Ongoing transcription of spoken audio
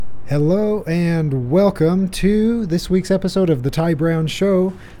Hello and welcome to this week's episode of The Ty Brown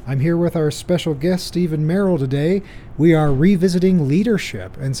Show. I'm here with our special guest, Stephen Merrill, today. We are revisiting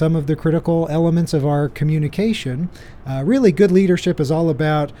leadership and some of the critical elements of our communication. Really good leadership is all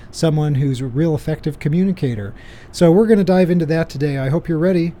about someone who's a real effective communicator. So we're going to dive into that today. I hope you're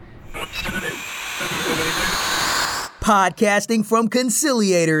ready. Podcasting from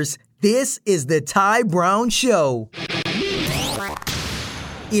Conciliators, this is The Ty Brown Show.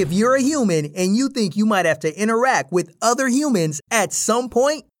 If you're a human and you think you might have to interact with other humans at some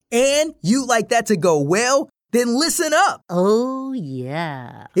point, and you'd like that to go well, then listen up. Oh,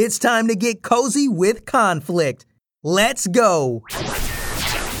 yeah. It's time to get cozy with conflict. Let's go.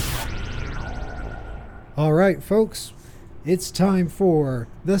 All right, folks, it's time for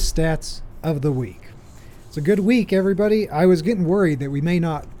the stats of the week. It's a good week, everybody. I was getting worried that we may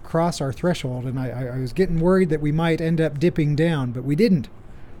not cross our threshold, and I was getting worried that we might end up dipping down, but we didn't.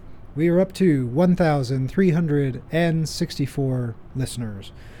 We are up to 1,364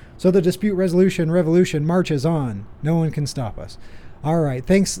 listeners. So the dispute resolution revolution marches on. No one can stop us. All right.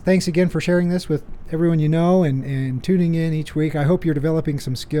 Thanks again for sharing this with everyone you know and tuning in each week. I hope you're developing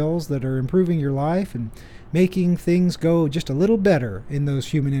some skills that are improving your life and making things go just a little better in those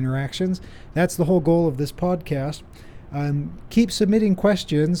human interactions. That's the whole goal of this podcast. Keep submitting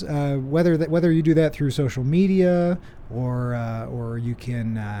questions, whether you do that through social media or you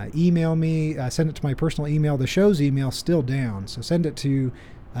can email me. Send it to my personal email. The show's email's still down, so send it to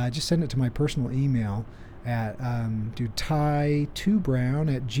my personal email at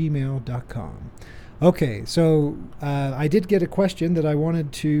ty2brown@gmail.com. Okay, so I did get a question that I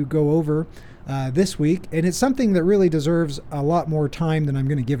wanted to go over this week, and it's something that really deserves a lot more time than I'm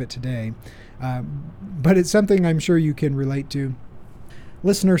going to give it today. But it's something I'm sure you can relate to.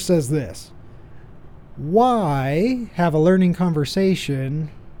 Listener says this: why have a learning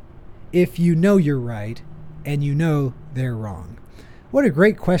conversation if you know you're right and you know they're wrong? What a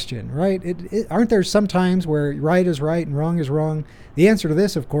great question, right? Aren't there some times where right is right and wrong is wrong? The answer to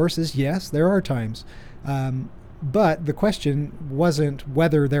this, of course, is yes, there are times. But the question wasn't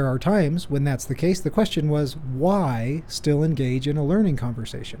whether there are times when that's the case. The question was why still engage in a learning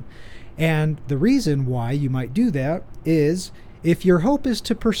conversation? And the reason why you might do that is if your hope is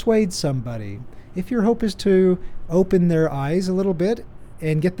to persuade somebody, if your hope is to open their eyes a little bit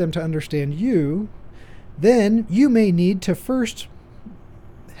and get them to understand you, then you may need to first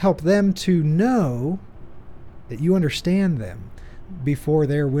help them to know that you understand them before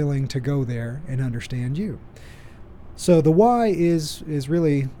they're willing to go there and understand you. So the why is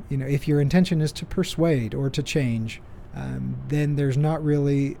really, if your intention is to persuade or to change, then there's not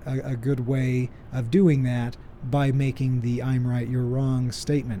really a good way of doing that by making the I'm right, you're wrong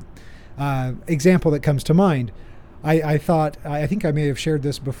statement. Example that comes to mind, I think I may have shared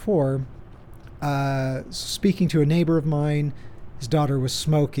this before, speaking to a neighbor of mine. His daughter was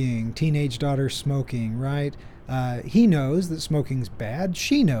smoking, teenage daughter smoking, right? He knows that smoking's bad.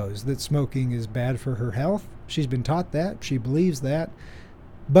 She knows that smoking is bad for her health. She's been taught that. She believes that.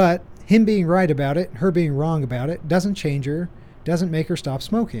 But him being right about it, her being wrong about it, doesn't change her, doesn't make her stop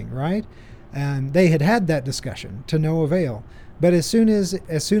smoking, right? And they had that discussion to no avail. But as soon as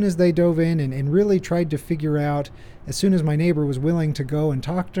they dove in and really tried to figure out, as soon as my neighbor was willing to go and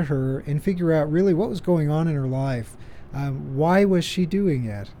talk to her and figure out really what was going on in her life, why was she doing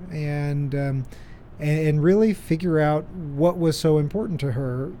it, and really figure out what was so important to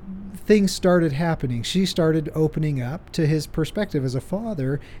her, things started happening. She started opening up to his perspective as a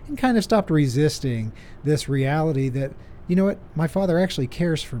father and kind of stopped resisting this reality that, you know what, my father actually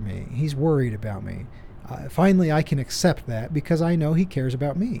cares for me. He's worried about me. Finally, I can accept that because I know he cares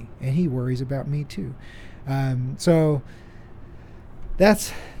about me and he worries about me too. So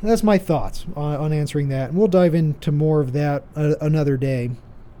that's my thoughts on answering that. And we'll dive into more of that another day.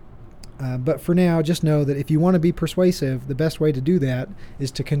 But for now, just know that if you want to be persuasive, the best way to do that is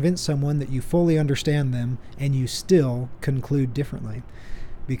to convince someone that you fully understand them and you still conclude differently.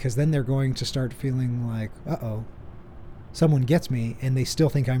 Because then they're going to start feeling like, uh-oh, someone gets me and they still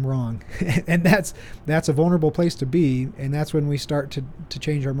think I'm wrong. And that's a vulnerable place to be, and that's when we start to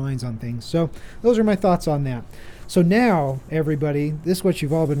change our minds on things. So those are my thoughts on that. So now, everybody, this is what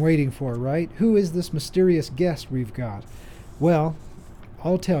you've all been waiting for, right? Who is this mysterious guest we've got? Well,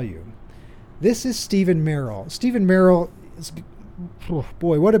 I'll tell you. This is Stephen Merrill. Stephen Merrill, oh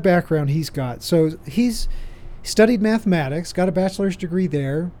boy, what a background he's got. So he's studied mathematics, got a bachelor's degree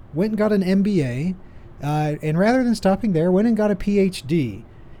there, went and got an MBA, and rather than stopping there, went and got a PhD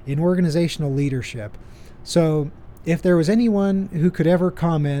in organizational leadership. So if there was anyone who could ever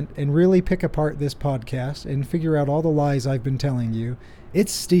comment and really pick apart this podcast and figure out all the lies I've been telling you,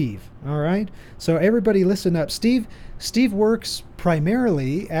 it's Steve. All right. So everybody listen up. Steve works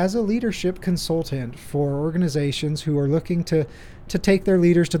primarily as a leadership consultant for organizations who are looking to take their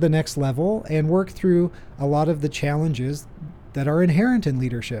leaders to the next level and work through a lot of the challenges that are inherent in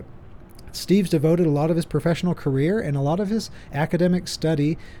leadership. Steve's devoted a lot of his professional career and a lot of his academic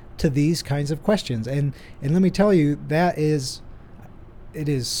study to these kinds of questions. And let me tell you, it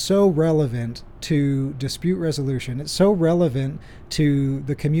is so relevant to dispute resolution. It's so relevant to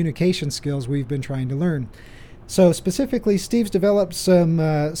the communication skills we've been trying to learn. So specifically, Steve's developed some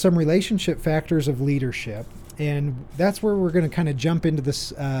relationship factors of leadership. And that's where we're going to kind of jump into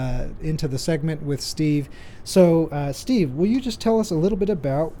this into the segment with Steve. So, Steve, will you just tell us a little bit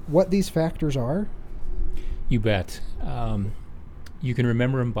about what these factors are? You bet. You can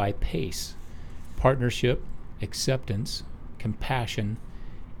remember them by PACE: partnership, acceptance, compassion,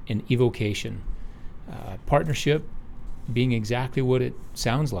 and evocation. Partnership being exactly what it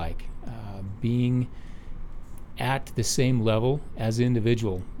sounds like, being at the same level as the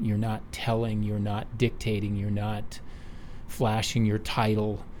individual. You're not telling, you're not dictating, you're not flashing your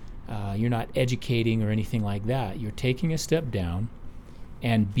title, you're not educating or anything like that. You're taking a step down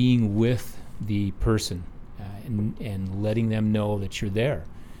and being with the person and letting them know that you're there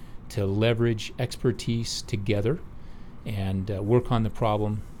to leverage expertise together and work on the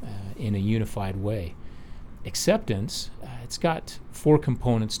problem in a unified way. Acceptance, it's got 4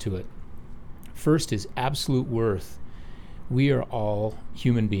 components to it. First is absolute worth. We are all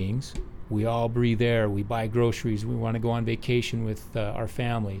human beings. We all breathe air. We buy groceries. We want to go on vacation with our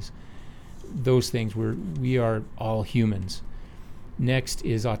families. Those things, we are all humans. Next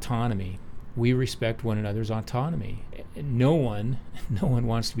is autonomy. We respect one another's autonomy. No one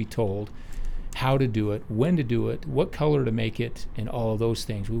wants to be told how to do it, when to do it, what color to make it, and all of those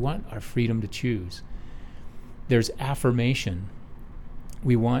things. We want our freedom to choose. There's affirmation.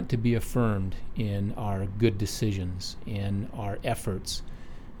 We want to be affirmed in our good decisions, in our efforts,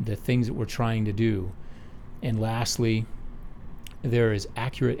 the things that we're trying to do. And lastly, there is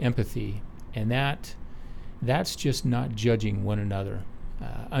accurate empathy, and that's just not judging one another,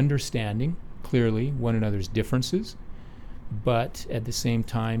 understanding clearly one another's differences, but at the same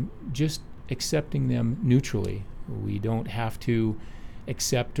time just accepting them neutrally. We don't have to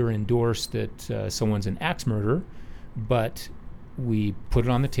accept or endorse that someone's an axe murderer, but we put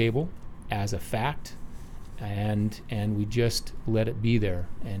it on the table as a fact, and we just let it be there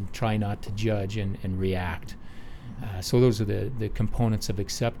and try not to judge and react. So those are the components of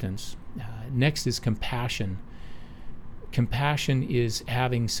acceptance. Next is compassion. Compassion is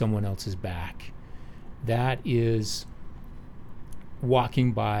having someone else's back. That is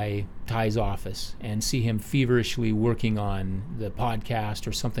walking by Ty's office and see him feverishly working on the podcast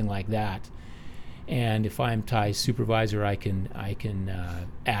or something like that. And if I'm Ty's supervisor, I can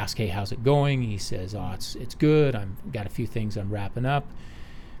ask, hey, how's it going? He says, oh, it's good. I've got a few things I'm wrapping up.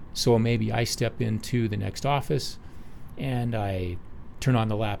 So maybe I step into the next office and I turn on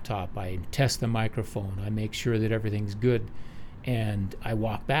the laptop. I test the microphone. I make sure that everything's good. And I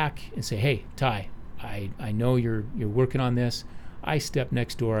walk back and say, hey, Ty, I know you're working on this. I step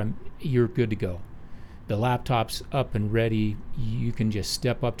next door. You're good to go. The laptop's up and ready. You can just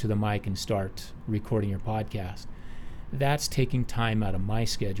step up to the mic and start recording your podcast. That's taking time out of my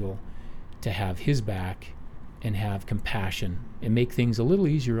schedule to have his back and have compassion and make things a little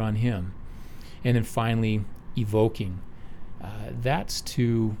easier on him. And then finally, evoking. That's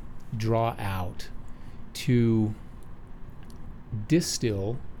to draw out, to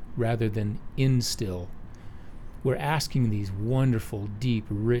distill rather than instill. We're asking these wonderful, deep,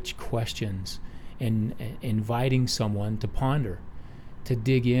 rich questions and inviting someone to ponder, to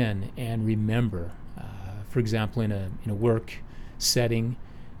dig in and remember. For example, in a work setting,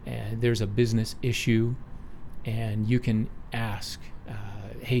 there's a business issue, and you can ask,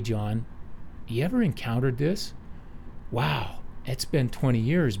 hey, John, you ever encountered this? Wow, it's been 20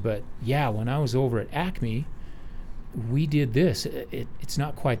 years, but yeah, when I was over at Acme, we did this. It's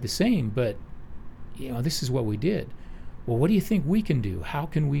not quite the same, but this is what we did. Well, what do you think we can do? How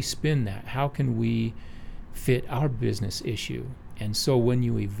can we spin that? How can we fit our business issue? And so when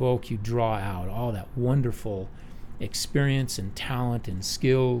you evoke, you draw out all that wonderful experience and talent and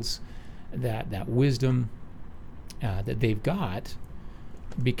skills, that wisdom that they've got,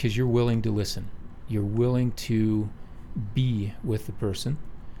 because you're willing to listen. You're willing to be with the person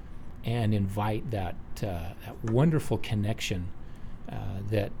and invite that wonderful connection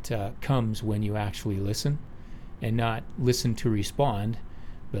that comes when you actually listen, and not listen to respond,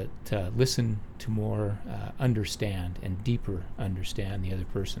 but listen to more, understand, and deeper understand the other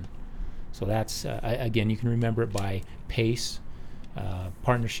person. So that's, again, you can remember it by PACE,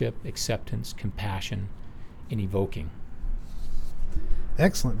 partnership, acceptance, compassion, and evoking.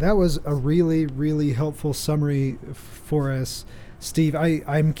 Excellent. That was a really, really helpful summary for us, Steve.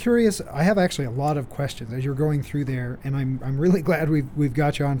 I'm curious. I have actually a lot of questions as you're going through there, and I'm really glad we've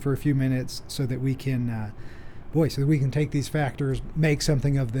got you on for a few minutes so that we can, so that we can take these factors, make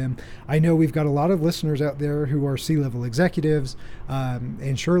something of them. I know we've got a lot of listeners out there who are C-level executives,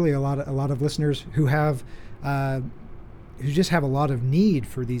 and surely a lot of listeners who have. Who just have a lot of need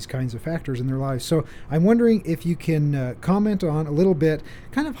for these kinds of factors in their lives. So I'm wondering if you can comment on a little bit,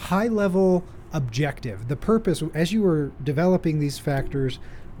 kind of high-level objective, the purpose, as you were developing these factors,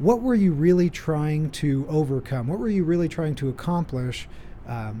 what were you really trying to overcome? What were you really trying to accomplish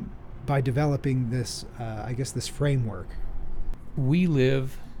by developing this, this framework? We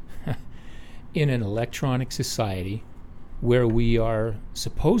live in an electronic society where we are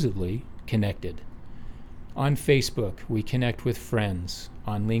supposedly connected. On Facebook, we connect with friends.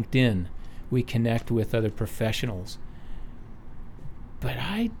 On LinkedIn, we connect with other professionals. But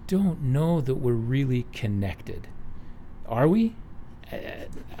I don't know that we're really connected. Are we?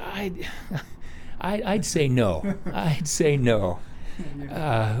 I'd say no. I'd say no.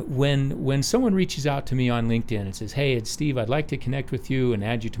 When someone reaches out to me on LinkedIn and says, "Hey, it's Steve, I'd like to connect with you and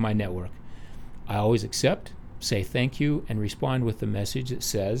add you to my network," I always accept, say thank you, and respond with a message that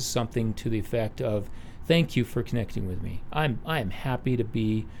says something to the effect of, "Thank you for connecting with me. I am happy to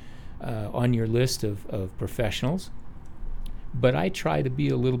be on your list of professionals, but I try to be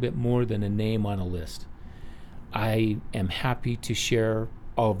a little bit more than a name on a list. I am happy to share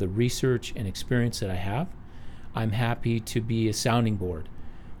all of the research and experience that I have. I'm happy to be a sounding board.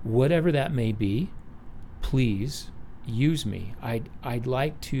 Whatever that may be, please use me. I'd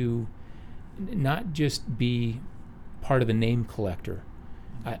like to not just be part of a name collector.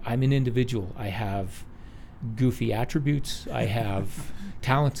 I'm an individual. I have goofy attributes. I have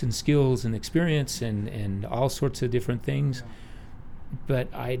talents and skills and experience and all sorts of different things.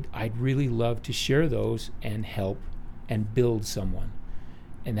 But I'd really love to share those and help and build someone.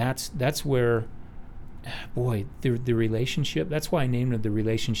 And that's where, boy, the relationship, that's why I named it the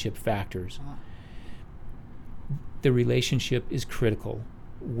relationship factors. The relationship is critical.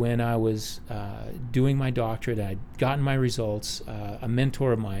 When I was doing my doctorate, I'd gotten my results. A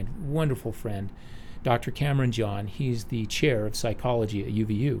mentor of mine, wonderful friend, Dr. Cameron John, he's the chair of psychology at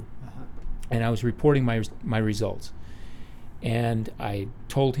UVU. And I was reporting my results. And I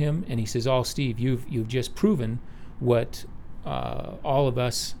told him, and he says, "Oh, Steve, you've just proven what all of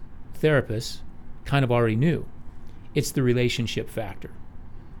us therapists kind of already knew. It's the relationship factor.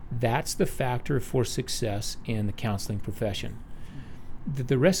 That's the factor for success in the counseling profession.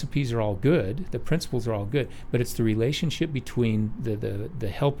 The recipes are all good, the principles are all good, but it's the relationship between the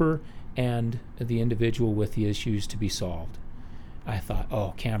helper and the individual with the issues to be solved." I thought,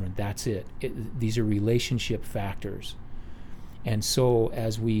 oh, Cameron, that's it. These are relationship factors. And so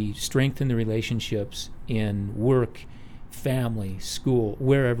as we strengthen the relationships in work, family, school,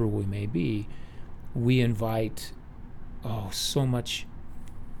 wherever we may be, we invite so much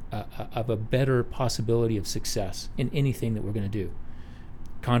of a better possibility of success in anything that we're going to do.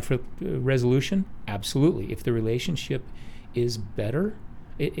 Conflict resolution, absolutely. If the relationship is better,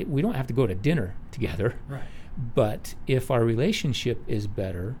 we don't have to go to dinner together. Right. But if our relationship is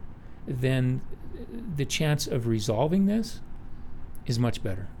better, then the chance of resolving this is much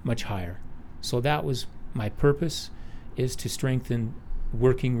better, much higher. So that was my purpose, is to strengthen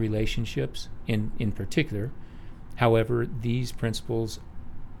working relationships in particular. However, these principles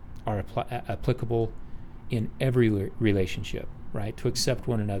are applicable in every relationship, right? To accept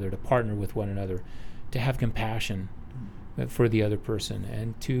one another, to partner with one another, to have compassion for the other person,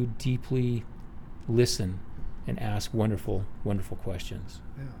 and to deeply listen and ask wonderful, wonderful questions.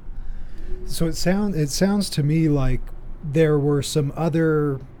 Yeah. So it sounds to me like there were some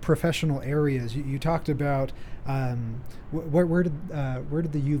other professional areas. You talked about where did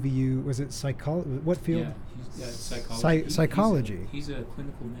the UVU, was it psychology? What field? Yeah, psychology. Psychology. He's a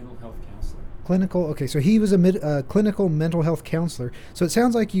clinical mental health counselor. Clinical. Okay, so he was a clinical mental health counselor. So it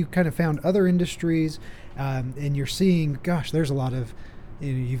sounds like you kind of found other industries, and you're seeing, gosh, there's a lot of,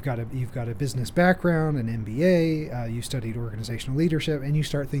 you've got a business background, an MBA, you studied organizational leadership, and you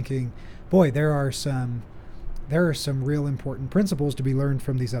start thinking, boy, there are some real important principles to be learned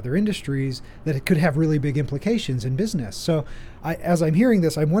from these other industries that it could have really big implications in business. So as I'm hearing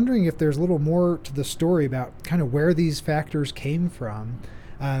this, I'm wondering if there's a little more to the story about kind of where these factors came from.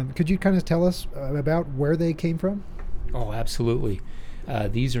 Could you kind of tell us about where they came from? Oh, absolutely.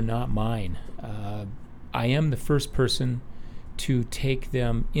 These are not mine. I am the first person to take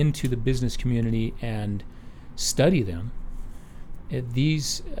them into the business community and study them.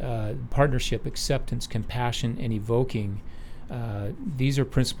 These partnership, acceptance, compassion, and evoking, these are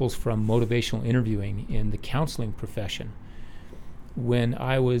principles from motivational interviewing in the counseling profession. When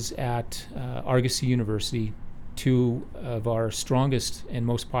I was at Argosy University, two of our strongest and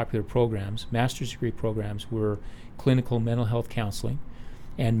most popular programs, master's degree programs, were clinical mental health counseling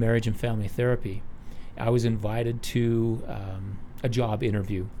and marriage and family therapy. I was invited to a job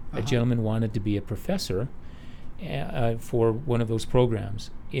interview. A gentleman wanted to be a professor for one of those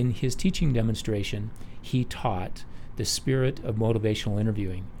programs. In his teaching demonstration, he taught the spirit of motivational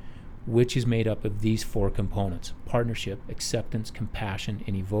interviewing, which is made up of these four components: partnership, acceptance, compassion,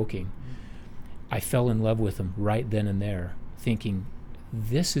 and evoking. I fell in love with them right then and there, thinking,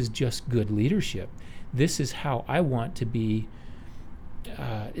 this is just good leadership. This is how I want to be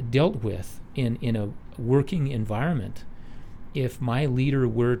dealt with in a working environment. If my leader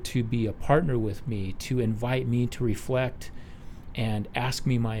were to be a partner with me, to invite me to reflect and ask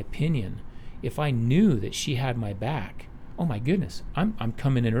me my opinion, if I knew that she had my back, oh my goodness, I'm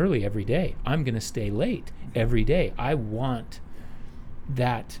coming in early every day. I'm going to stay late every day. I want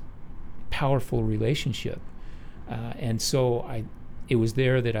that powerful relationship. And so it was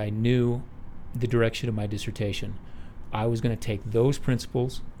there that I knew the direction of my dissertation. I was going to take those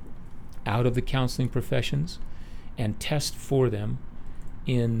principles out of the counseling professions and test for them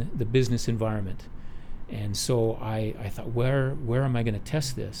in the business environment. And so I thought, where am I going to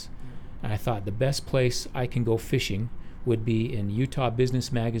test this? And I thought the best place I can go fishing would be in Utah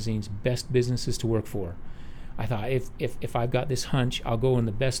Business Magazine's Best Businesses to Work For. I thought, if I've got this hunch, I'll go in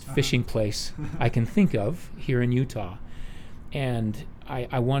the best fishing place I can think of here in Utah. And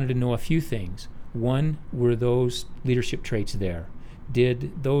I wanted to know a few things. One, were those leadership traits there?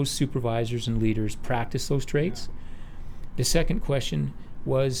 Did those supervisors and leaders practice those traits? The second question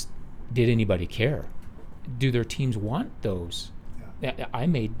was, did anybody care? Do their teams want those? I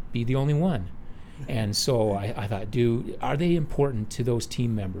may be the only one. And so I thought, are they important to those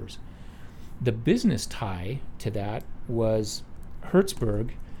team members? The business tie to that was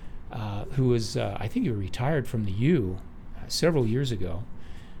Hertzberg, who was, I think he retired from the U several years ago,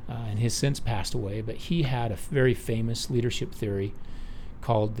 and has since passed away, but he had a very famous leadership theory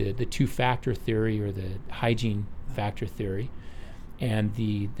called the two-factor theory, or the hygiene factor theory. And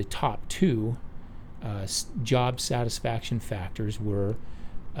the top two job satisfaction factors were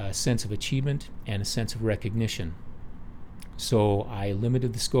a sense of achievement and a sense of recognition. So I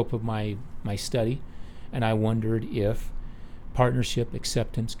limited the scope of my study, and I wondered if partnership,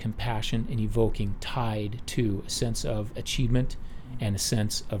 acceptance, compassion, and evoking tied to a sense of achievement and a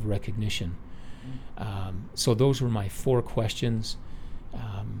sense of recognition. So those were my four questions,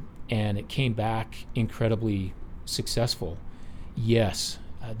 and it came back incredibly successful. Yes,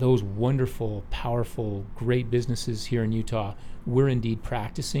 those wonderful, powerful, great businesses here in Utah were indeed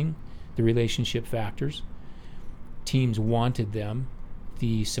practicing the relationship factors. Teams wanted them.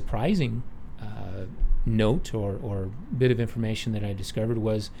 The surprising note or bit of information that I discovered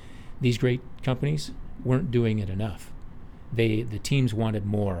was these great companies weren't doing it enough. The teams wanted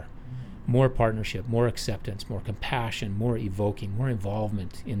more partnership, more acceptance, more compassion, more evoking, more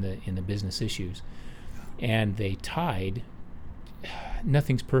involvement in the business issues. And they tied,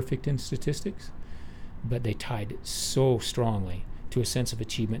 nothing's perfect in statistics, but they tied so strongly to a sense of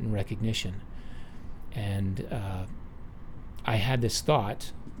achievement and recognition. And I had this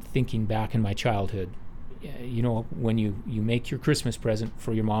thought, thinking back in my childhood, when you make your Christmas present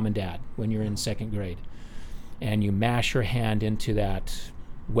for your mom and dad when you're in second grade, and you mash your hand into that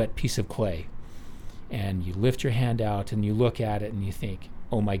wet piece of clay, and you lift your hand out and you look at it and you think,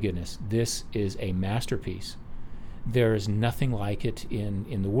 oh my goodness, this is a masterpiece. There is nothing like it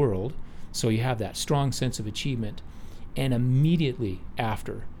in the world. So you have that strong sense of achievement, and immediately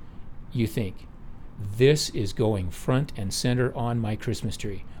after you think, this is going front and center on my Christmas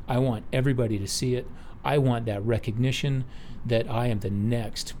tree. I want everybody to see it. I want that recognition that I am the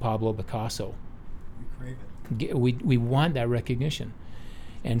next Pablo Picasso. We crave it. We want that recognition.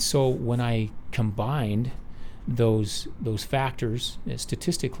 And so when I combined those factors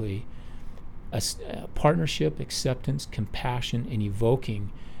statistically, partnership, acceptance, compassion, and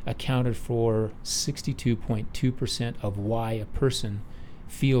evoking accounted for 62.2% of why a person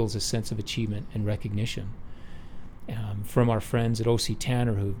feels a sense of achievement and recognition. From our friends at O.C.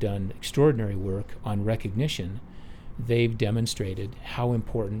 Tanner, who've done extraordinary work on recognition, they've demonstrated how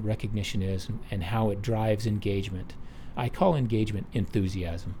important recognition is and how it drives engagement. I call engagement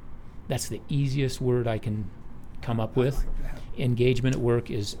enthusiasm. That's the easiest word I can come up with. Engagement at work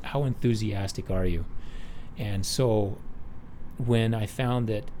is how enthusiastic are you? And so when I found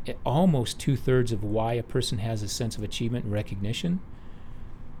that almost 2/3 of why a person has a sense of achievement and recognition,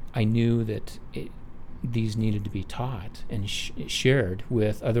 I knew that these needed to be taught and shared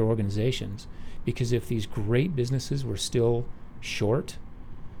with other organizations, because if these great businesses were still short,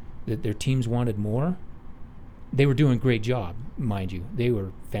 that their teams wanted more, they were doing a great job, mind you. They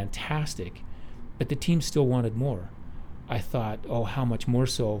were fantastic, but the team still wanted more. I thought, oh, how much more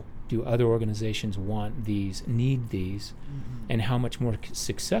so do other organizations want these, need these, and how much more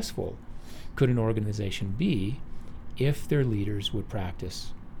successful could an organization be if their leaders would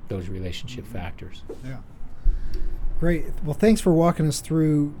practice those relationship factors. Yeah. Great. Well, thanks for walking us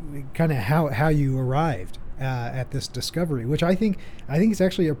through kind of how you arrived at this discovery, which I think is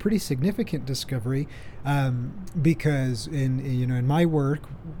actually a pretty significant discovery, because in my work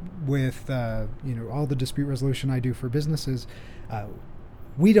with all the dispute resolution I do for businesses,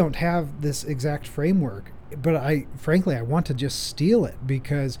 we don't have this exact framework. But I want to just steal it,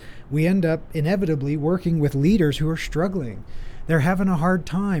 because we end up inevitably working with leaders who are struggling. They're having a hard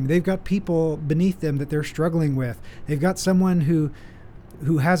time. They've got people beneath them that they're struggling with. They've got someone who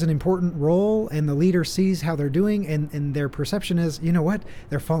has an important role, and the leader sees how they're doing, and their perception is, you know what,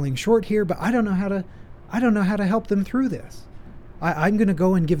 they're falling short here, but I don't know how to help them through this. I'm going to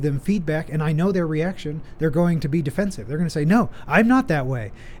go and give them feedback, and I know their reaction. They're going to be defensive. They're going to say, "No, I'm not that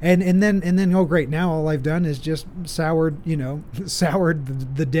way." And then oh great, now all I've done is just soured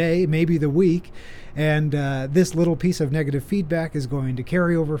the day, maybe the week, and this little piece of negative feedback is going to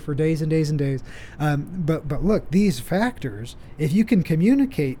carry over for days and days and days. But look, these factors, if you can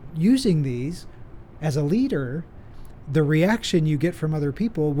communicate using these as a leader, the reaction you get from other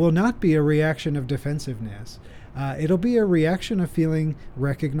people will not be a reaction of defensiveness. It'll be a reaction of feeling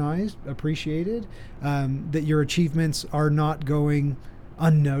recognized, appreciated, that your achievements are not going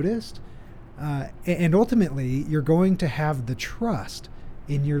unnoticed. And ultimately, you're going to have the trust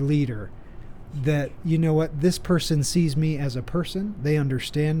in your leader that, you know what, this person sees me as a person, they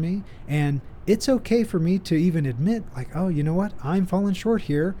understand me, and it's okay for me to even admit, like, oh, you know what, I'm falling short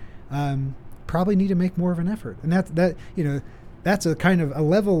here, probably need to make more of an effort. And that's a kind of a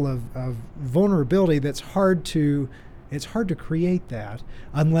level of vulnerability that's hard to create that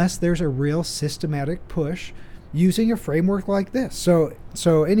unless there's a real systematic push using a framework like this.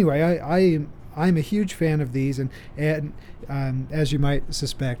 So anyway, I'm a huge fan of these, and as you might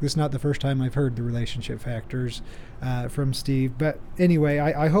suspect, this is not the first time I've heard the relationship factors from Steve. But anyway,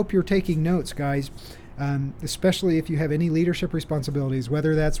 I hope you're taking notes, guys, especially if you have any leadership responsibilities,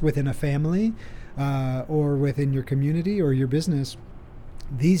 whether that's within a family or within your community or your business.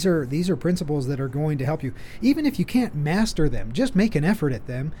 These are principles that are going to help you. Even if you can't master them, just make an effort at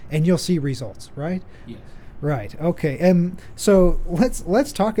them and you'll see results, right? Yes. Right. Okay. So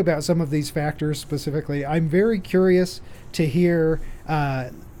let's talk about some of these factors specifically. I'm very curious to hear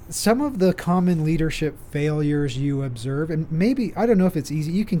some of the common leadership failures you observe, and maybe, I don't know if it's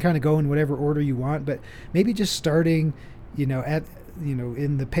easy. You can kind of go in whatever order you want, but maybe just starting,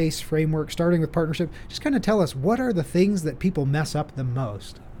 in the PACE framework, starting with partnership. Just kind of tell us, what are the things that people mess up the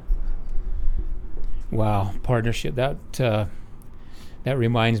most? Wow, partnership. That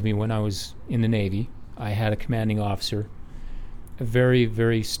reminds me, when I was in the Navy, I had a commanding officer, a very,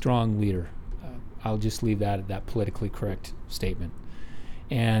 very strong leader. I'll just leave that at that politically correct statement.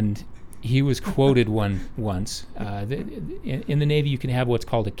 And he was quoted once. In the Navy, you can have what's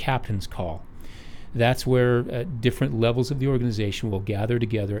called a captain's call. That's where different levels of the organization will gather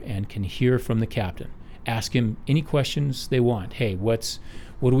together and can hear from the captain. Ask him any questions they want. Hey, what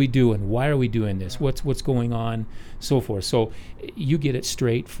are we doing? Why are we doing this? What's going on? So forth. So you get it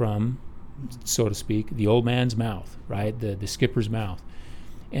straight from, so to speak, the old man's mouth, right? The skipper's mouth.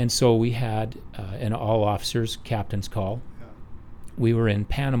 And so we had an all officers captain's call. We were in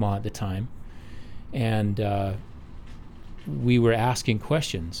Panama at the time, and we were asking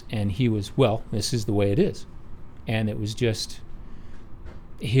questions, and he was, well, this is the way it is. And it was just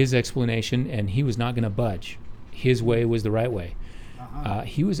his explanation, and he was not going to budge. His way was the right way.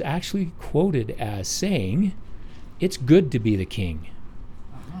 He was actually quoted as saying, "It's good to be the king."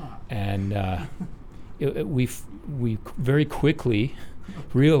 And we very quickly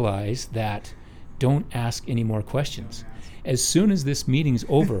realized that don't ask any more questions. As soon as this meeting's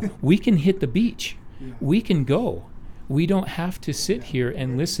over, we can hit the beach. We can go. We don't have to sit here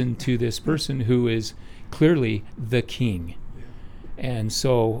and listen to this person who is clearly the king. And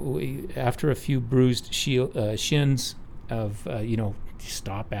so after a few bruised shins of,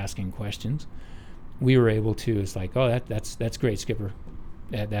 stop asking questions, we were able to, it's like, oh, that's great, Skipper.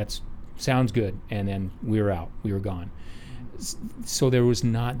 That's sounds good, and then we were out, we were gone. So there was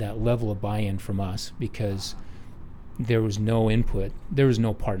not that level of buy-in from us because there was no input, there was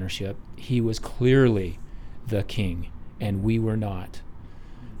no partnership. He was clearly the king, and we were not.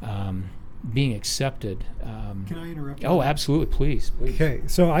 Being accepted. Can I interrupt? Oh, absolutely, please. Okay,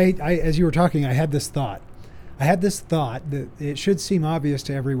 so I, as you were talking, I had this thought. That it should seem obvious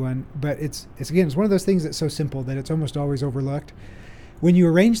to everyone, but it's one of those things that's so simple that it's almost always overlooked. When you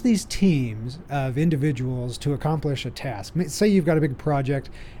arrange these teams of individuals to accomplish a task, say you've got a big project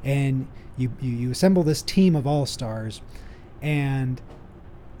and you assemble this team of all-stars, and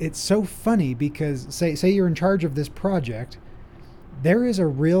it's so funny because say you're in charge of this project, there is a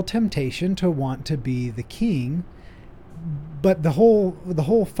real temptation to want to be the king. But the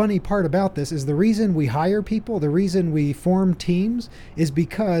whole funny part about this is the reason we hire people, the reason we form teams, is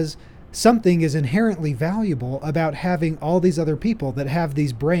because something is inherently valuable about having all these other people that have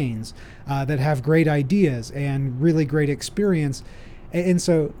these brains, that have great ideas and really great experience. And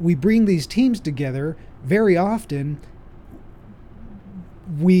so we bring these teams together. Very often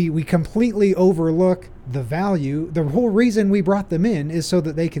we completely overlook the value. The whole reason we brought them in is so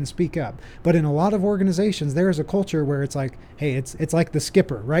that they can speak up. But in a lot of organizations, there is a culture where it's like, hey, it's like the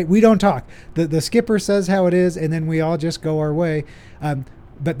skipper, right? We don't talk. The skipper says how it is, and then we all just go our way.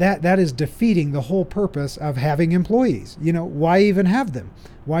 But that is defeating the whole purpose of having employees. Why even have them?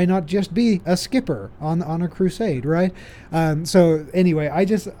 Why not just be a skipper on a crusade, right? So anyway,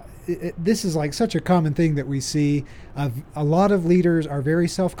 this is like such a common thing that we see. A lot of leaders are very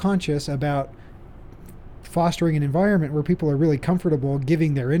self-conscious about fostering an environment where people are really comfortable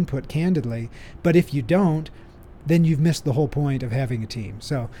giving their input candidly. But if you don't, then you've missed the whole point of having a team.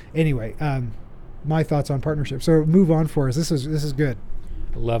 So anyway, my thoughts on partnership. So move on for us. This is good.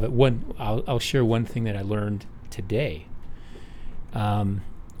 I love it. I'll share one thing that I learned today.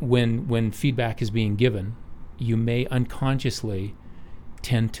 When feedback is being given, you may unconsciously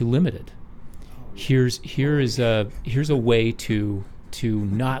tend to limit it. Here's a way to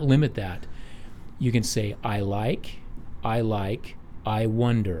not limit that. You can say, I like, I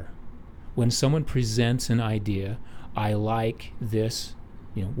wonder. When someone presents an idea, I like this,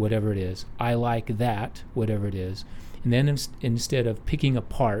 whatever it is. I like that, whatever it is. And then instead of picking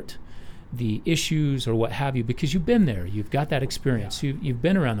apart the issues or what have you, because you've been there, you've got that experience, you've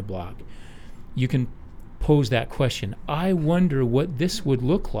been around the block, you can pose that question. I wonder what this would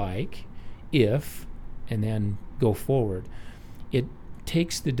look like if, and then go forward. It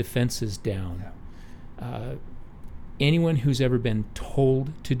takes the defenses down. Anyone who's ever been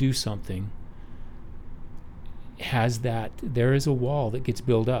told to do something has that. There is a wall that gets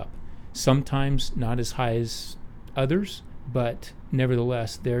built up. Sometimes not as high as others, but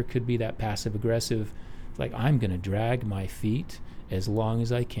nevertheless, there could be that passive aggressive, like, I'm going to drag my feet as long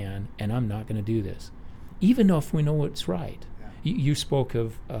as I can, and I'm not going to do this, even though if we know what's right. You spoke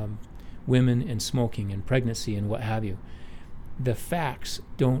of women and smoking and pregnancy and what have you. The facts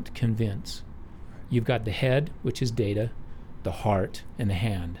don't convince. You've got the head, which is data, the heart, and the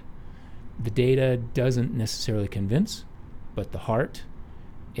hand. The data doesn't necessarily convince, but the heart,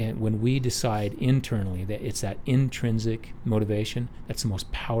 and when we decide internally that it's that intrinsic motivation, that's the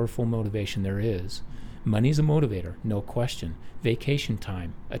most powerful motivation there is. Money's a motivator, no question. Vacation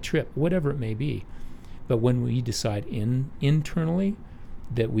time, a trip, whatever it may be. But when we decide internally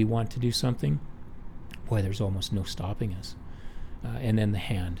that we want to do something, boy, there's almost no stopping us. And then the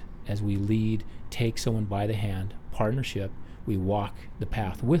hand, as we lead, take someone by the hand, partnership, we walk the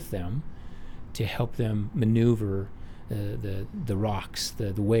path with them to help them maneuver the rocks,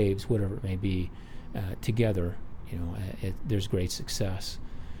 the waves, whatever it may be, together. There's great success.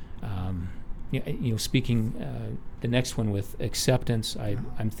 Speaking the next one with acceptance,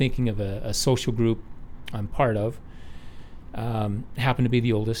 I'm thinking of a social group I'm part of. Happened to be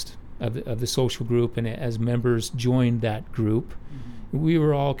the oldest of the social group, and as members joined that group, we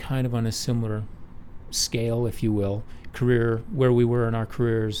were all kind of on a similar scale, if you will, career, where we were in our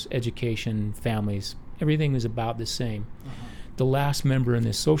careers, education, families, everything was about the same. The last member in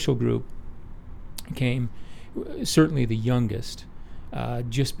this social group came, certainly the youngest,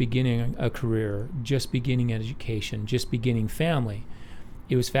 just beginning a career, just beginning education, just beginning family.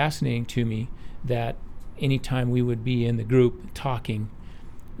 It was fascinating to me that anytime we would be in the group talking,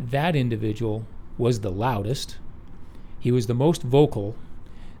 that individual was the loudest, he was the most vocal,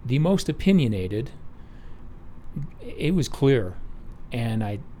 the most opinionated. It was clear.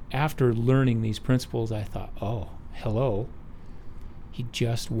 And after learning these principles, I thought, oh, hello, he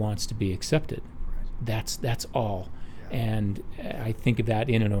just wants to be accepted. That's all. And I think of that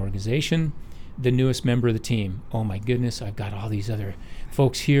in an organization. the newest member of the team. Oh my goodness, I've got all these other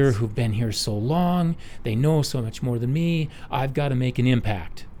folks here who've been here so long. They know so much more than me. I've got to make an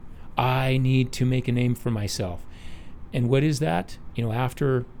impact. I need to make a name for myself. And what is that?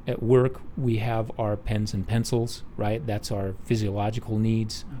 After at work, we have our pens and pencils, right? That's our physiological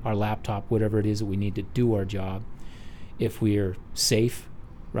needs, our laptop, whatever it is that we need to do our job. If we're safe,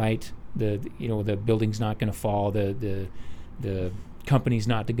 right? The building's not going to fall, the company's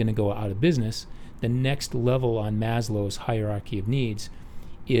not going to go out of business. The next level on Maslow's hierarchy of needs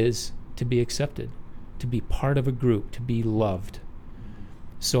is to be accepted, to be part of a group, to be loved.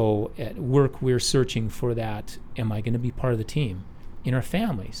 So at work, we're searching for that. Am I going to be part of the team? In our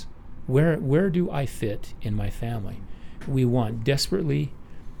families, where do I fit in my family? We want desperately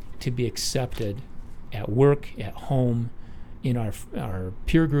to be accepted at work, at home, in our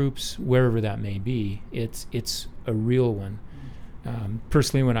peer groups, wherever that may be. It's a real one.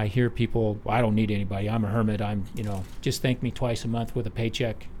 Personally, when I hear people, well, I don't need anybody, I'm a hermit, just thank me twice a month with a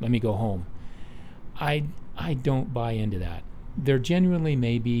paycheck, let me go home. I don't buy into that. There genuinely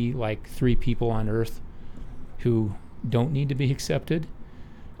may be like 3 people on earth who don't need to be accepted,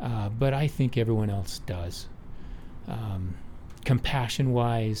 but I think everyone else does.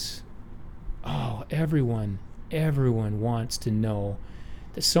 Compassion-wise, everyone wants to know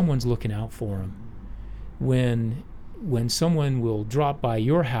that someone's looking out for them. When someone will drop by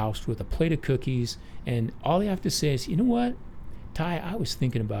your house with a plate of cookies and all they have to say is, you know what, Ty, I was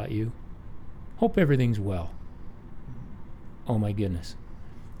thinking about you. Hope everything's well. Oh my goodness.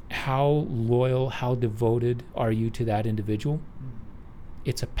 How loyal, how devoted are you to that individual?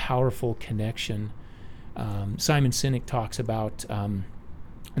 It's a powerful connection. Simon Sinek talks about, I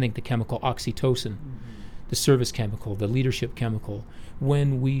think, the chemical oxytocin, the service chemical, the leadership chemical.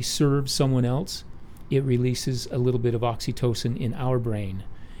 When we serve someone else, it releases a little bit of oxytocin in our brain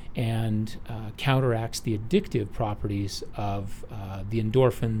and counteracts the addictive properties of the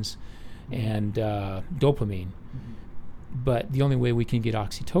endorphins and dopamine. But the only way we can get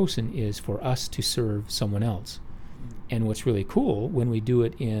oxytocin is for us to serve someone else. And what's really cool, when we do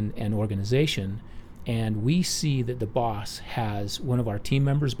it in an organization and we see that the boss has one of our team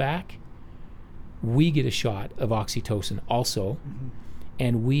members back, we get a shot of oxytocin also,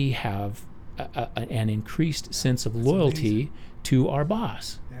 and we have an increased sense of loyalty to our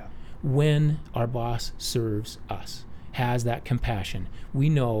boss. When our boss serves us, has that compassion, we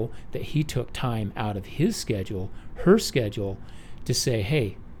know that he took time out of his schedule, her schedule, to say,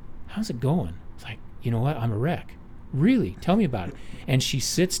 hey, how's it going? It's like, you know what, I'm a wreck. Really? Tell me about it. And she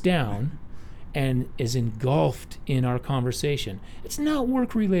sits down and is engulfed in our conversation. It's not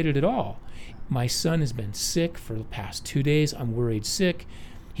work related at all. My son has been sick for the past 2 days. I'm worried sick.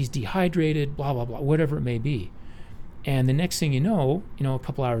 He's dehydrated, blah, blah, blah, whatever it may be. And the next thing you know, a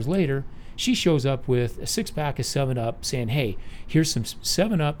couple hours later, she shows up with a 6-pack of 7-Up saying, hey, here's some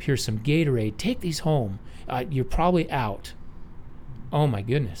 7-Up, here's some Gatorade, take these home. You're probably out. Oh my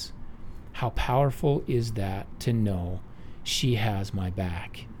goodness. How powerful is that to know she has my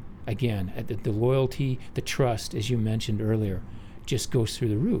back? Again, the loyalty, the trust, as you mentioned earlier, just goes through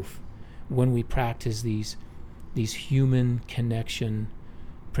the roof when we practice these human connection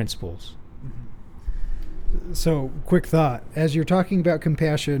principles. So, quick thought. As you're talking about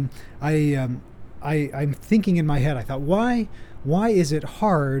compassion, I'm thinking in my head, I thought, why is it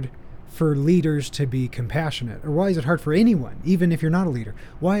hard for leaders to be compassionate? Or why is it hard for anyone, even if you're not a leader?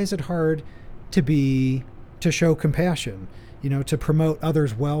 Why is it hard to show compassion, to promote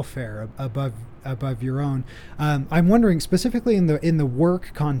others' welfare above your own? I'm wondering specifically in the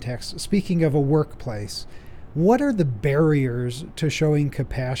work context, speaking of a workplace, what are the barriers to showing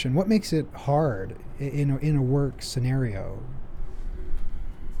compassion? What makes it hard in a work scenario?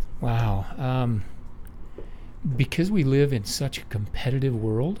 Wow. Because we live in such a competitive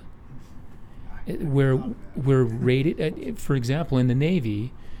world, where we're rated, for example, in the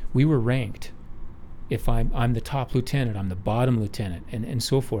Navy, we were ranked. If I'm the top lieutenant, I'm the bottom lieutenant, and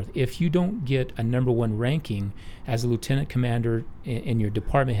so forth. If you don't get a number 1 ranking as a lieutenant commander in your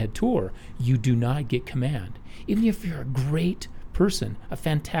department head tour, you do not get command. Even if you're a great person, a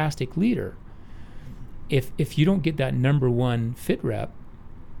fantastic leader, if you don't get that number 1 fit rep,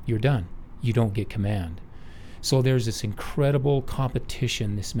 you're done. You don't get command. So there's this incredible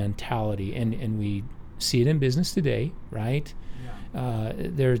competition, this mentality, and we see it in business today, right?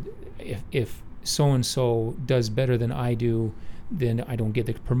 Yeah. If so-and-so does better than I do, then I don't get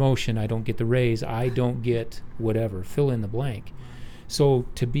the promotion, I don't get the raise, I don't get whatever, fill in the blank. So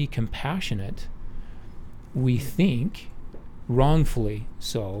to be compassionate, we think, wrongfully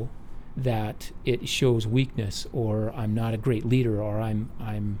so, that it shows weakness, or I'm not a great leader, or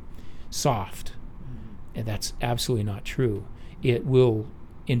I'm soft. And that's absolutely not true. It will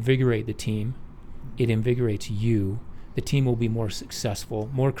invigorate the team. It invigorates you. The team will be more successful,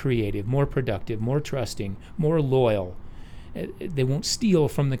 more creative, more productive, more trusting, more loyal. They won't steal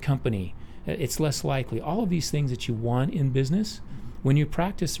from the company. It's less likely. All of these things that you want in business, when you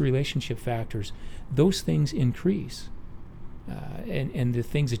practice the relationship factors, those things increase. And the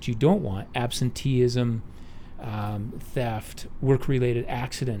things that you don't want, absenteeism, theft, work-related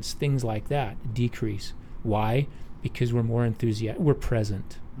accidents, things like that, decrease. Why? Because we're more enthusiastic. We're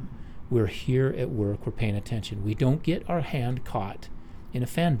present. We're here at work. We're paying attention. We don't get our hand caught in a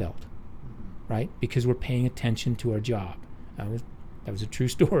fan belt, right? Because we're paying attention to our job. That was a true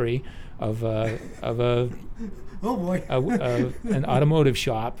story of an automotive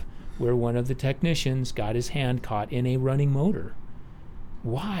shop where one of the technicians got his hand caught in a running motor.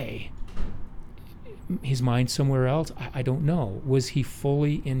 Why? His mind somewhere else? I don't know. Was he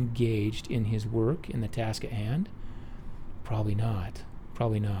fully engaged in his work, in the task at hand? Probably not.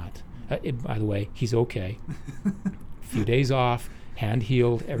 Probably not. By the way, he's okay. A few days off, hand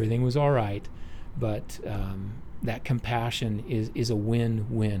healed, everything was all right. But that compassion is a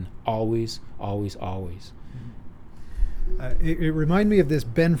win-win. Always, always, always. It reminded me of this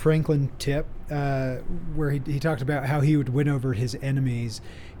Ben Franklin tip where he talked about how he would win over his enemies.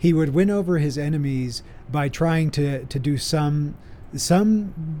 He would win over his enemies by trying to do some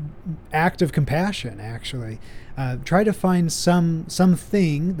act of compassion, actually. Try to find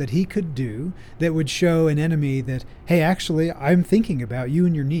something that he could do that would show an enemy that, hey, actually, I'm thinking about you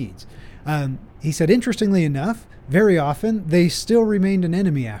and your needs. He said, interestingly enough, very often they still remained an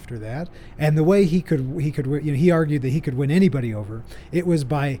enemy after that. And the way he argued that he could win anybody over, it was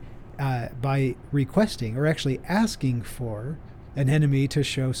by requesting or actually asking for an enemy to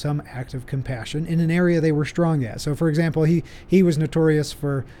show some act of compassion in an area they were strong at. So, for example, he was notorious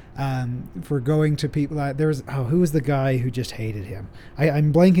for going to people. Who was the guy who just hated him?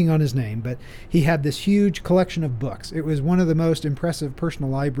 I'm blanking on his name, but he had this huge collection of books. It was one of the most impressive personal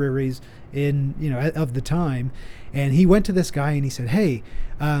libraries of the time. And he went to this guy and he said, "Hey,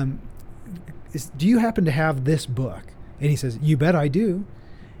 do you happen to have this book?" And he says, "You bet I do."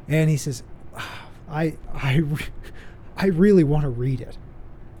 And he says, I really want to read it.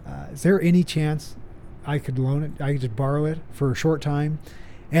 Is there any chance I could loan it? I could just borrow it for a short time?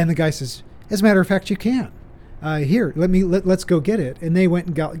 And the guy says, as a matter of fact, you can. Here, let's go get it. And they went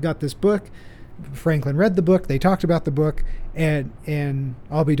and got this book. Franklin read the book. They talked about the book, and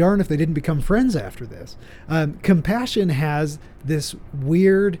I'll be darned if they didn't become friends after this. Compassion has this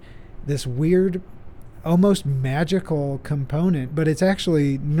weird, almost magical component, but it's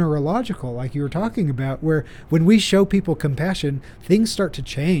actually neurological, like you were talking about, where when we show people compassion, things start to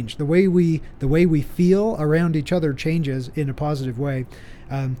change. The way we feel around each other changes in a positive way.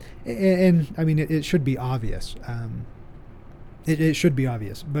 And I mean, it should be obvious. It should be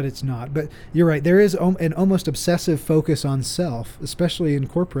obvious, but it's not. But you're right. There is an almost obsessive focus on self, especially in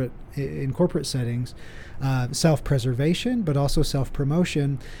corporate settings, self-preservation, but also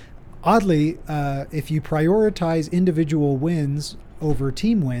self-promotion. Oddly, if you prioritize individual wins over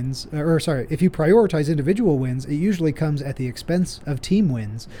team wins, if you prioritize individual wins, it usually comes at the expense of team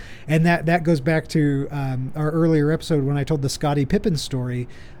wins. And that goes back to our earlier episode when I told the Scottie Pippen story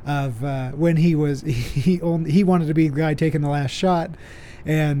of when he wanted to be the guy taking the last shot.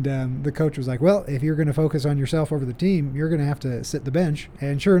 And the coach was like, well, if you're going to focus on yourself over the team, you're going to have to sit the bench.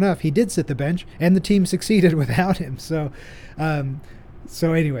 And sure enough, he did sit the bench, and the team succeeded without him.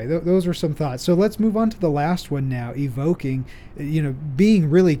 So anyway, those are some thoughts. So let's move on to the last one now, evoking, being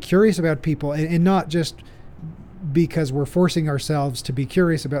really curious about people, and not just because we're forcing ourselves to be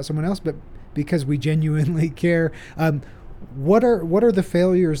curious about someone else, but because we genuinely care. What are the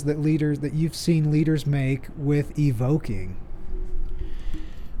failures that you've seen leaders make with evoking?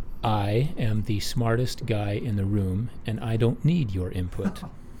 I am the smartest guy in the room, and I don't need your input.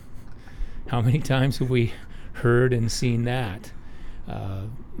 How many times have we heard and seen that?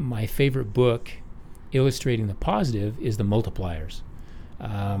 My favorite book illustrating the positive is The Multipliers.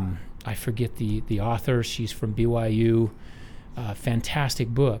 I forget the author. She's from BYU. Fantastic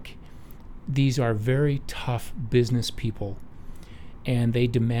book. These are very tough business people, and they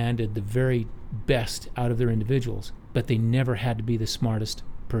demanded the very best out of their individuals, but they never had to be the smartest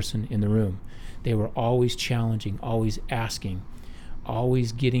person in the room. They were always challenging, always asking,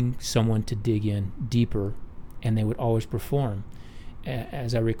 always getting someone to dig in deeper, and they would always perform.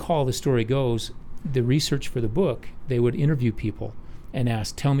 As I recall, the story goes, the research for the book, they would interview people and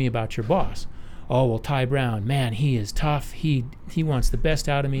ask, tell me about your boss. Oh, well, Ty Brown, man, he is tough. He wants the best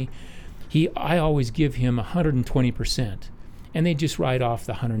out of me. I always give him 120%. And they just write off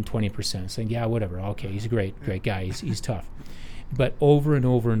the 120%, saying, yeah, whatever, okay, he's a great guy, he's tough. But over and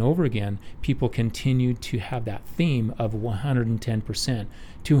over and over again, people continued to have that theme of 110%,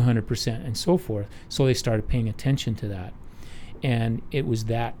 200%, and so forth. So they started paying attention to that. And it was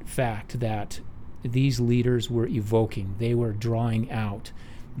that fact that these leaders were evoking, they were drawing out,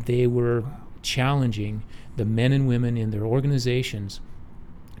 they were challenging the men and women in their organizations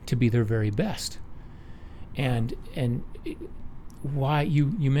to be their very best. And why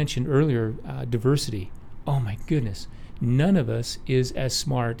you mentioned earlier diversity. Oh my goodness. None of us is as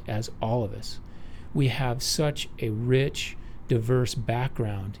smart as all of us. We have such a rich, diverse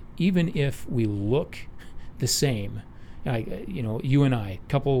background, even if we look the same. You and I,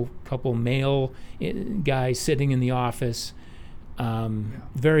 couple male guys sitting in the office,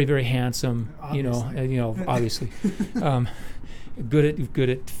 very, very handsome. Obviously. Obviously, good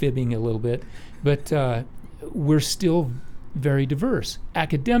at fibbing a little bit, but we're still very diverse.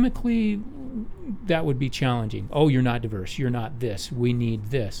 Academically, that would be challenging. Oh, you're not diverse. You're not this. We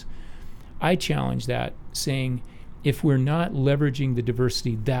need this. I challenge that, saying if we're not leveraging the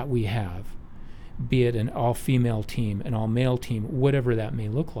diversity that we have, be it an all-female team, an all-male team, whatever that may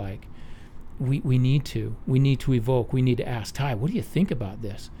look like, we need to evoke. We need to ask, Ty, what do you think about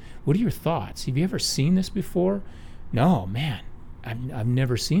this? What are your thoughts? Have you ever seen this before? No, man, I've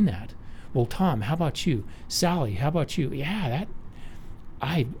never seen that. Well, Tom, how about you? Sally, how about you? Yeah, that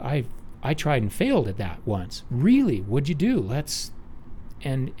I tried and failed at that once. Really? What'd you do?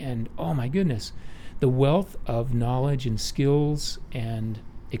 And oh my goodness, the wealth of knowledge and skills and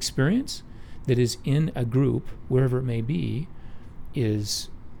experience that is in a group, wherever it may be, is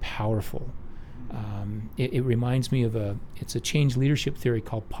powerful. It reminds me of it's a change leadership theory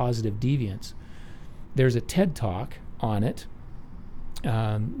called positive deviance. There's a TED Talk on it.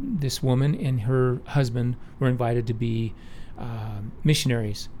 This woman and her husband were invited to be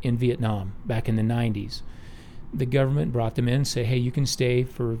missionaries in Vietnam back in the 90s. The government brought them in and said, hey, you can stay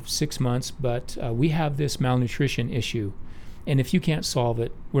for 6 months, but we have this malnutrition issue. And if you can't solve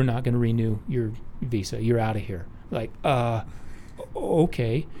it, we're not going to renew your visa. You're out of here. Like,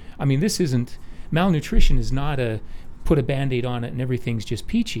 okay. I mean, malnutrition is not put a Band-Aid on it and everything's just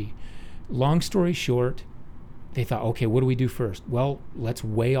peachy. Long story short, they thought, okay, what do we do first? Well, let's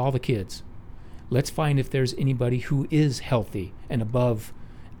weigh all the kids. Let's find if there's anybody who is healthy and above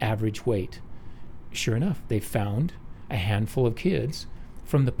average weight. Sure enough, they found a handful of kids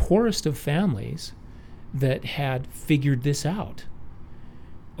from the poorest of families that had figured this out.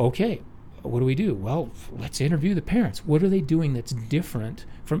 Okay, what do we do? Well, let's interview the parents. What are they doing that's different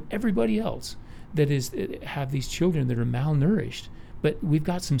from everybody else that have these children that are malnourished? But we've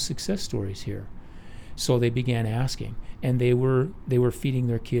got some success stories here. So they began asking, and they were feeding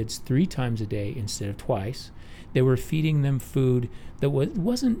their kids 3 times a day instead of twice. They were feeding them food that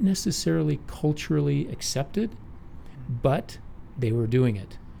wasn't necessarily culturally accepted, but they were doing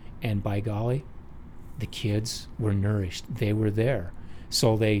it. And by golly, the kids were nourished. They were there.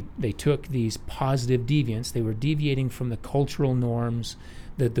 So they took these positive deviants. They were deviating from the cultural norms,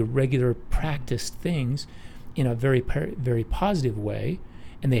 the regular practiced things in a very, very positive way,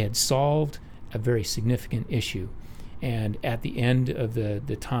 and they had solved a very significant issue. And at the end of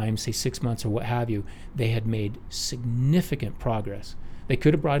the time, say 6 months or what have you, they had made significant progress. They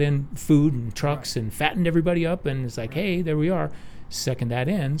could have brought in food and trucks and fattened everybody up, and it's like, hey, there we are. Second that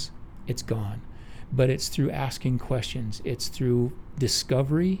ends, it's gone. But it's through asking questions, it's through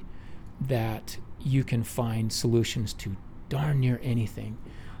discovery that you can find solutions to darn near anything.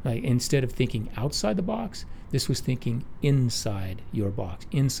 Like, instead of thinking outside the box, this was thinking inside your box,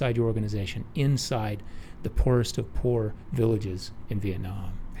 inside your organization, inside the poorest of poor villages in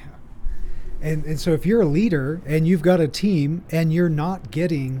Vietnam. And so if you're a leader and you've got a team and you're not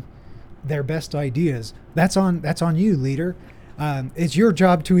getting their best ideas, that's on you, leader. It's your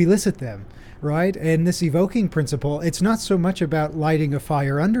job to elicit them, right? And this evoking principle, it's not so much about lighting a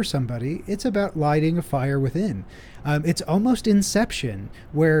fire under somebody, it's about lighting a fire within. It's almost inception,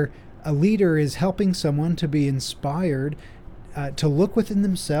 where a leader is helping someone to be inspired, to look within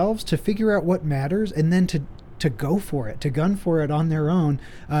themselves, to figure out what matters, and then to go for it, to gun for it on their own.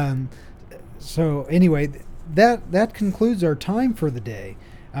 So anyway, that concludes our time for the day.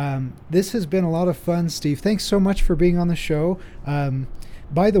 This has been a lot of fun, Steve. Thanks so much for being on the show.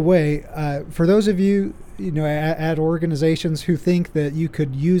 By the way, for those of you, at organizations who think that you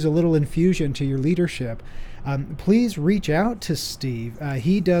could use a little infusion to your leadership, please reach out to Steve.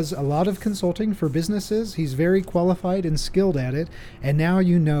 He does a lot of consulting for businesses. He's very qualified and skilled at it. And now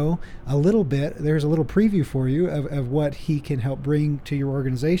you know a little bit. There's a little preview for you of what he can help bring to your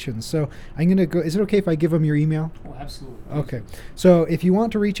organization. So I'm going to go. Is it okay if I give him your email? Oh, absolutely. Okay. So if you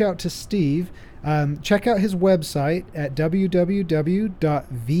want to reach out to Steve, check out his website at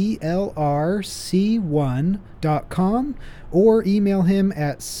www.vlrc1.com or email him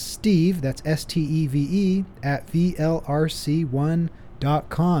at Steve, that's Steve, at vlrc1.com.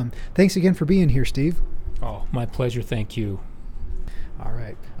 Thanks again for being here, Steve. Oh, my pleasure. Thank you. All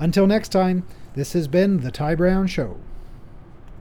right. Until next time, this has been The Ty Brown Show.